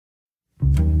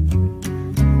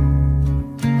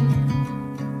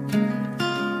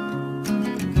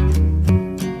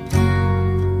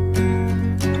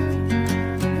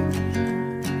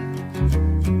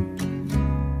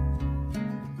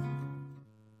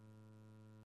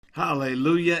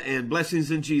Hallelujah and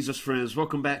blessings in Jesus, friends.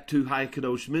 Welcome back to High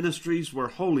Kadosh Ministries, where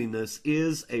holiness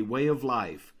is a way of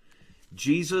life.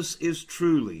 Jesus is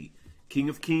truly King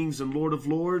of Kings and Lord of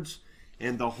Lords,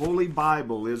 and the Holy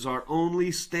Bible is our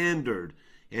only standard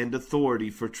and authority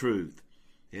for truth.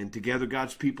 And together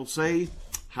God's people say,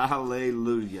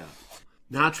 Hallelujah.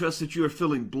 Now I trust that you are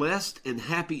feeling blessed and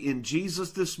happy in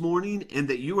Jesus this morning, and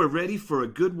that you are ready for a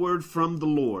good word from the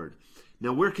Lord.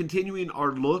 Now, we're continuing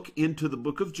our look into the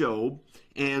book of Job,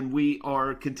 and we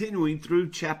are continuing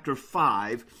through chapter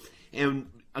 5. And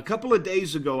a couple of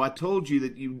days ago, I told you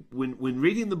that when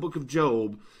reading the book of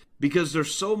Job, because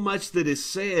there's so much that is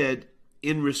said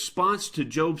in response to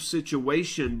Job's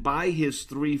situation by his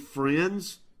three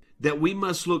friends, that we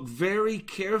must look very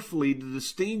carefully to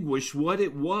distinguish what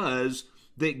it was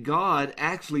that God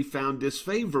actually found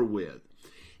disfavor with.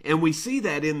 And we see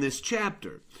that in this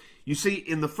chapter. You see,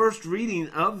 in the first reading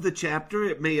of the chapter,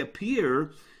 it may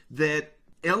appear that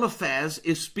Eliphaz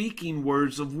is speaking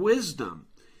words of wisdom.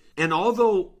 And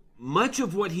although much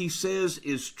of what he says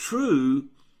is true,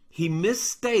 he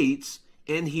misstates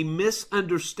and he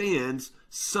misunderstands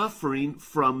suffering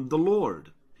from the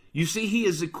Lord. You see, he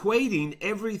is equating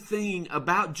everything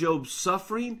about Job's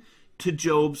suffering to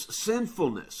Job's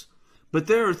sinfulness. But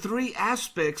there are three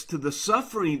aspects to the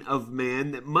suffering of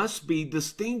man that must be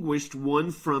distinguished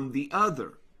one from the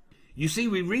other. You see,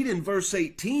 we read in verse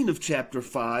 18 of chapter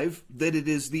 5 that it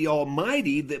is the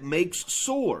Almighty that makes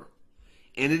sore,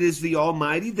 and it is the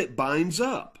Almighty that binds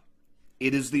up.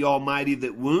 It is the Almighty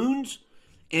that wounds,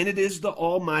 and it is the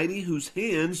Almighty whose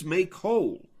hands make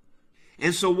whole.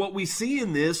 And so what we see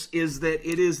in this is that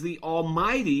it is the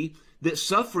Almighty that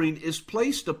suffering is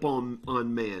placed upon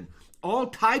man. All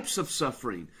types of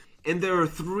suffering. And there are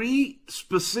three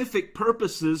specific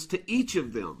purposes to each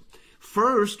of them.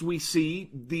 First, we see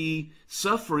the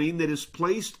suffering that is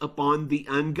placed upon the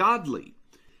ungodly.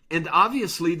 And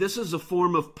obviously, this is a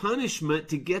form of punishment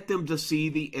to get them to see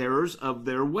the errors of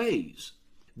their ways.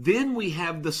 Then we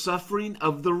have the suffering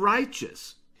of the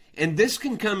righteous. And this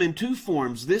can come in two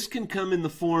forms. This can come in the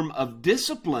form of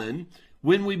discipline,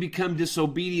 when we become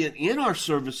disobedient in our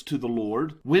service to the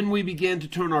Lord, when we begin to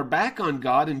turn our back on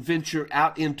God and venture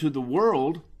out into the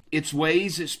world, its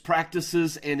ways, its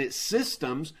practices, and its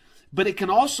systems, but it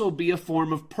can also be a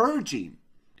form of purging,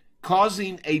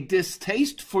 causing a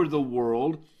distaste for the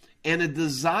world and a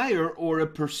desire or a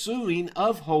pursuing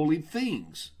of holy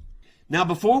things. Now,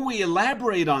 before we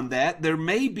elaborate on that, there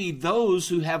may be those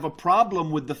who have a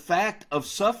problem with the fact of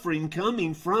suffering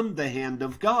coming from the hand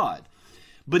of God.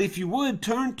 But if you would,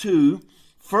 turn to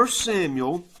 1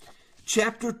 Samuel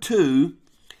chapter 2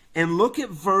 and look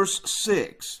at verse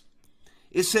 6.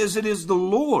 It says, "It is the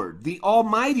Lord, the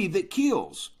Almighty, that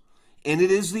kills, and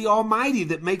it is the Almighty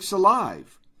that makes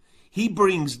alive. He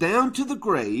brings down to the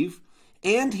grave,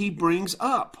 and he brings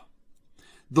up.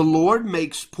 The Lord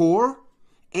makes poor,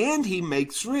 and he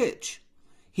makes rich.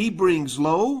 He brings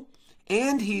low,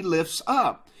 and he lifts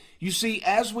up." You see,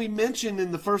 as we mentioned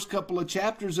in the first couple of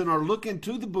chapters in our look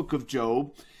into the book of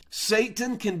Job,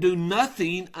 Satan can do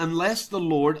nothing unless the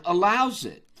Lord allows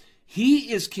it.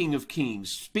 He is King of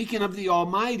Kings. Speaking of the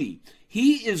Almighty,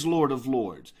 he is Lord of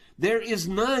Lords. There is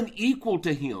none equal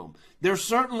to him. There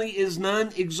certainly is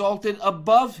none exalted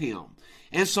above him.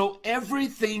 And so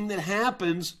everything that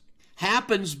happens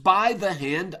by the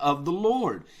hand of the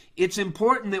Lord. It's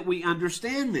important that we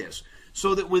understand this,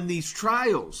 so that when these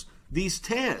trials, these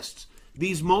tests,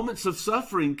 these moments of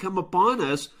suffering come upon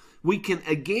us, we can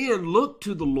again look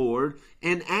to the Lord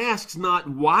and ask not,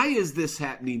 why is this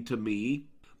happening to me,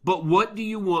 but what do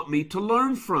you want me to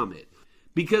learn from it?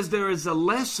 Because there is a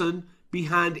lesson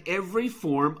behind every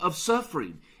form of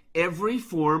suffering, every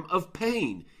form of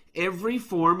pain, every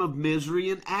form of misery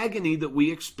and agony that we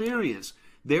experience.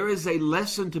 There is a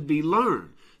lesson to be learned.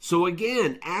 So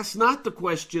again, ask not the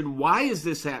question, why is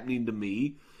this happening to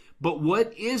me? But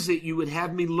what is it you would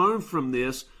have me learn from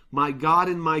this, my God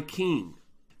and my King?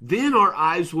 Then our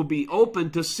eyes will be open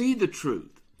to see the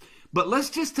truth. But let's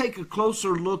just take a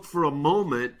closer look for a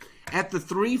moment at the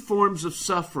three forms of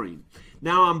suffering.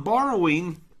 Now, I'm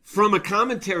borrowing from a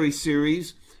commentary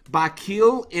series by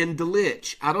Kiel and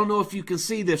Delitzsch. I don't know if you can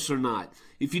see this or not.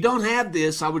 If you don't have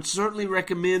this, I would certainly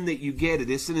recommend that you get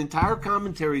it. It's an entire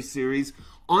commentary series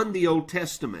on the Old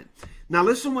Testament. Now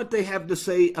listen what they have to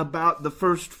say about the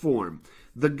first form,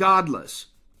 the godless.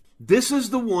 "This is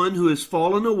the one who has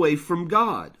fallen away from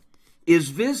God, is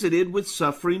visited with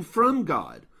suffering from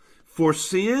God, for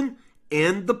sin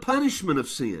and the punishment of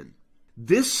sin.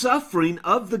 This suffering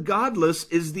of the godless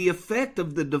is the effect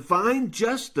of the divine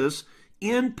justice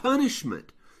in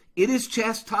punishment, It is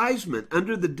chastisement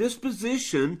under the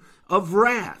disposition of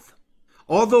wrath.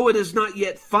 Although it is not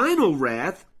yet final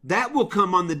wrath, that will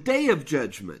come on the day of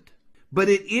judgment. But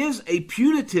it is a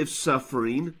punitive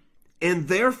suffering and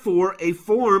therefore a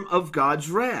form of God's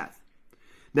wrath.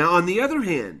 Now, on the other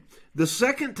hand, the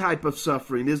second type of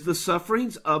suffering is the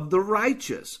sufferings of the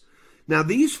righteous. Now,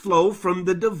 these flow from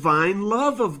the divine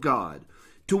love of God,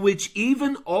 to which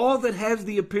even all that has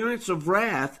the appearance of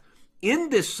wrath in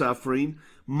this suffering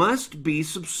must be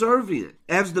subservient,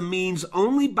 as the means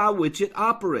only by which it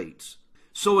operates.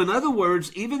 So in other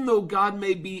words, even though God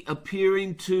may be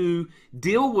appearing to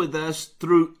deal with us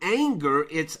through anger,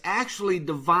 it's actually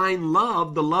divine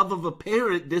love, the love of a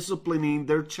parent disciplining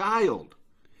their child.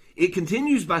 It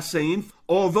continues by saying,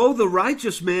 although the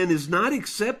righteous man is not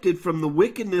accepted from the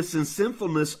wickedness and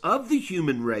sinfulness of the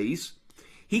human race,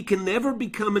 he can never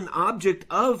become an object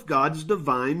of God's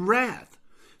divine wrath.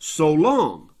 So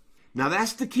long. Now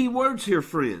that's the key words here,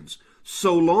 friends.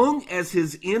 So long as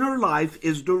his inner life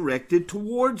is directed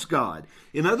towards God.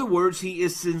 In other words, he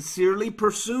is sincerely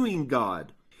pursuing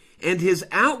God. And his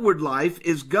outward life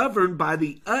is governed by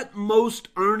the utmost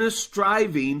earnest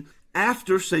striving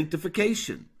after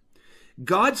sanctification.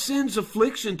 God sends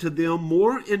affliction to them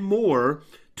more and more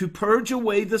to purge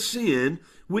away the sin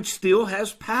which still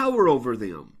has power over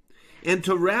them, and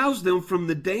to rouse them from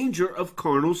the danger of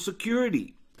carnal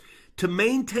security, to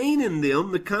maintain in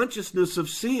them the consciousness of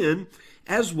sin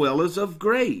as well as of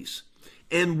grace,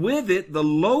 and with it the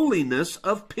lowliness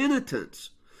of penitence,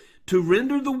 to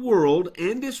render the world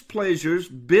and its pleasures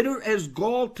bitter as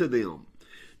gall to them,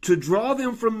 to draw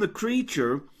them from the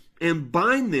creature and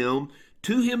bind them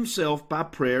to himself by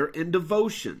prayer and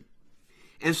devotion.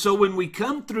 And so when we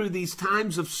come through these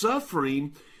times of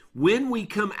suffering, when we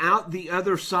come out the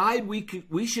other side,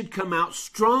 we should come out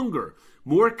stronger,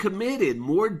 more committed,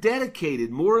 more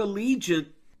dedicated, more allegiant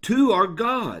to our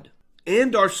God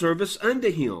and our service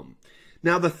unto him.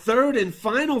 Now, the third and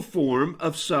final form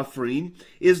of suffering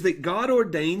is that God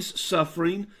ordains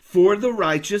suffering for the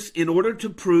righteous in order to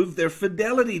prove their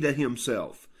fidelity to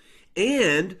himself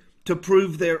and to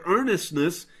prove their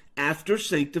earnestness after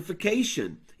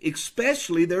sanctification,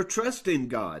 especially their trust in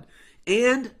God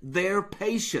and their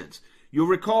patience. You'll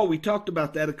recall we talked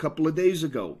about that a couple of days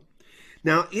ago.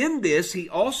 Now, in this, he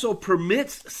also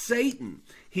permits Satan.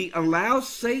 He allows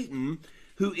Satan,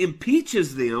 who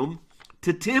impeaches them,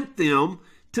 to tempt them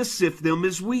to sift them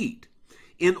as wheat,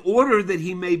 in order that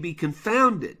he may be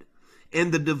confounded,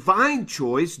 and the divine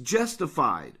choice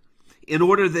justified, in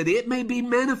order that it may be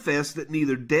manifest that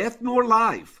neither death nor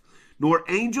life, nor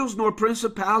angels nor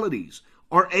principalities,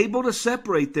 are able to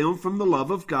separate them from the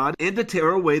love of God, and to tear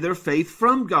away their faith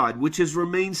from God, which has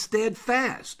remained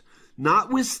steadfast,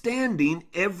 notwithstanding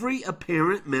every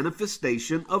apparent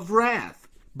manifestation of wrath.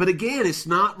 But again, it's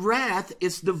not wrath,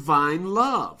 it's divine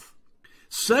love.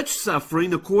 Such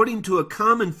suffering, according to a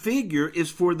common figure,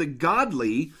 is for the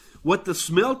godly what the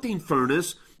smelting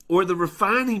furnace or the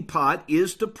refining pot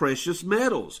is to precious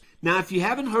metals. Now, if you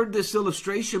haven't heard this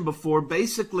illustration before,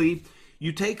 basically,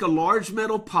 you take a large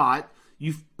metal pot,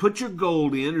 you put your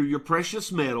gold in, or your precious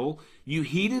metal, you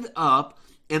heat it up,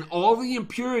 and all the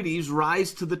impurities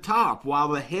rise to the top, while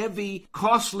the heavy,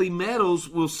 costly metals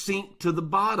will sink to the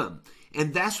bottom.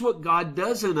 And that's what God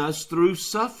does in us through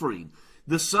suffering.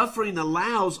 The suffering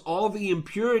allows all the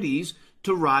impurities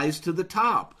to rise to the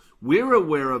top. We're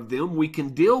aware of them, we can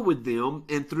deal with them,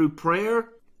 and through prayer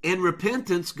and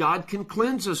repentance, God can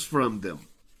cleanse us from them.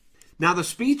 Now, the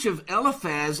speech of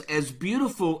Eliphaz, as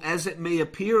beautiful as it may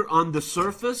appear on the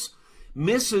surface,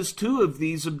 misses two of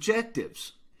these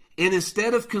objectives. And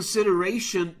instead of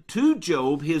consideration to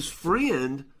Job, his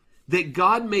friend, that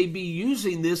God may be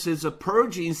using this as a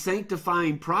purging,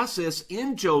 sanctifying process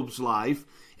in Job's life,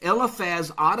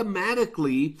 Eliphaz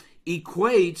automatically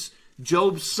equates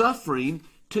Job's suffering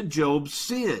to Job's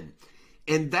sin.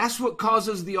 And that's what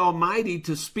causes the Almighty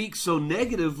to speak so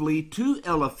negatively to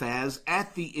Eliphaz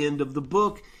at the end of the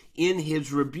book in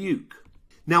his rebuke.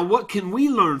 Now, what can we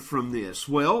learn from this?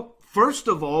 Well, first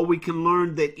of all, we can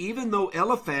learn that even though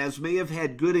Eliphaz may have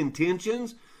had good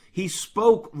intentions, he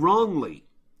spoke wrongly.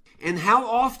 And how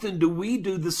often do we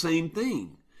do the same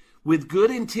thing? With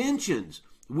good intentions,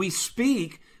 we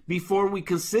speak before we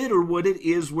consider what it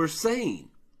is we're saying.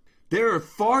 There are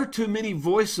far too many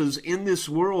voices in this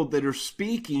world that are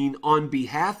speaking on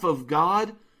behalf of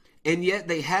God, and yet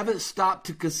they haven't stopped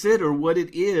to consider what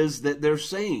it is that they're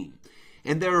saying.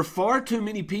 And there are far too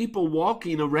many people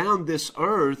walking around this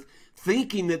earth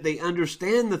thinking that they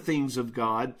understand the things of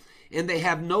God, and they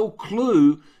have no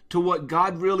clue to what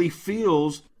God really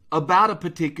feels about a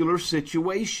particular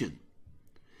situation.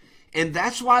 And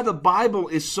that's why the Bible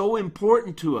is so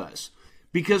important to us,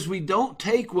 because we don't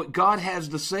take what God has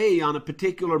to say on a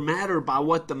particular matter by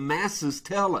what the masses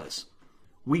tell us.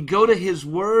 We go to His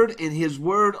Word and His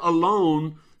Word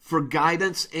alone for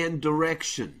guidance and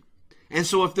direction. And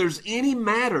so if there's any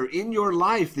matter in your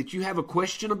life that you have a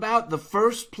question about, the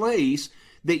first place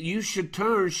that you should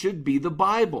turn should be the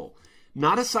Bible.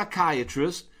 Not a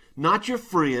psychiatrist, not your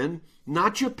friend,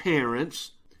 not your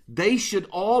parents. They should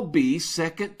all be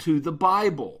second to the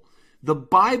Bible. The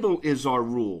Bible is our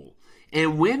rule.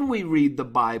 And when we read the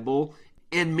Bible,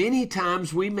 and many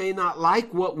times we may not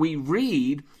like what we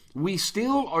read, we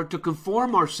still are to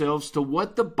conform ourselves to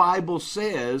what the Bible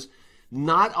says,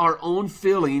 not our own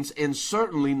feelings, and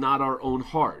certainly not our own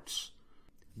hearts.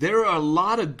 There are a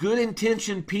lot of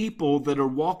good-intentioned people that are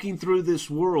walking through this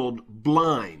world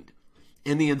blind.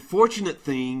 And the unfortunate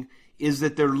thing is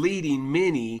that they're leading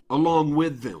many along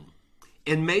with them.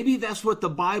 And maybe that's what the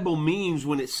Bible means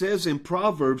when it says in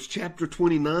Proverbs chapter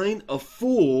 29, a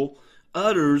fool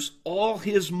utters all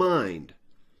his mind.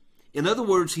 In other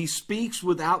words, he speaks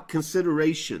without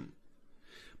consideration.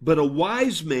 But a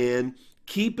wise man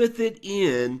keepeth it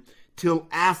in till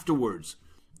afterwards.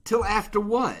 Till after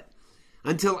what?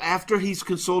 Until after he's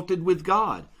consulted with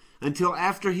God. Until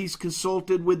after he's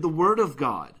consulted with the Word of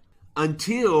God.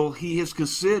 Until he has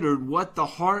considered what the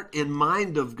heart and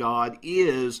mind of God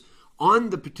is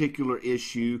on the particular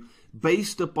issue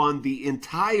based upon the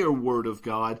entire Word of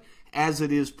God as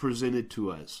it is presented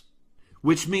to us.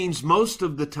 Which means most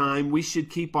of the time we should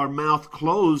keep our mouth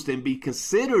closed and be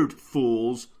considered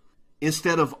fools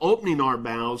instead of opening our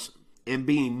mouths and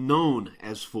being known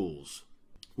as fools.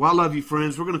 Well, I love you,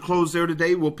 friends. We're going to close there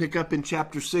today. We'll pick up in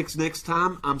chapter 6 next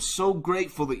time. I'm so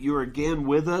grateful that you're again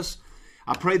with us.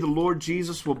 I pray the Lord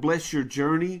Jesus will bless your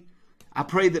journey. I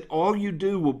pray that all you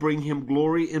do will bring Him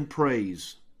glory and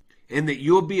praise, and that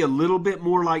you'll be a little bit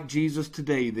more like Jesus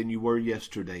today than you were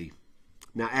yesterday.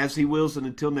 Now, as He wills, and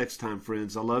until next time,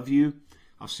 friends, I love you.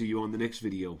 I'll see you on the next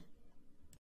video.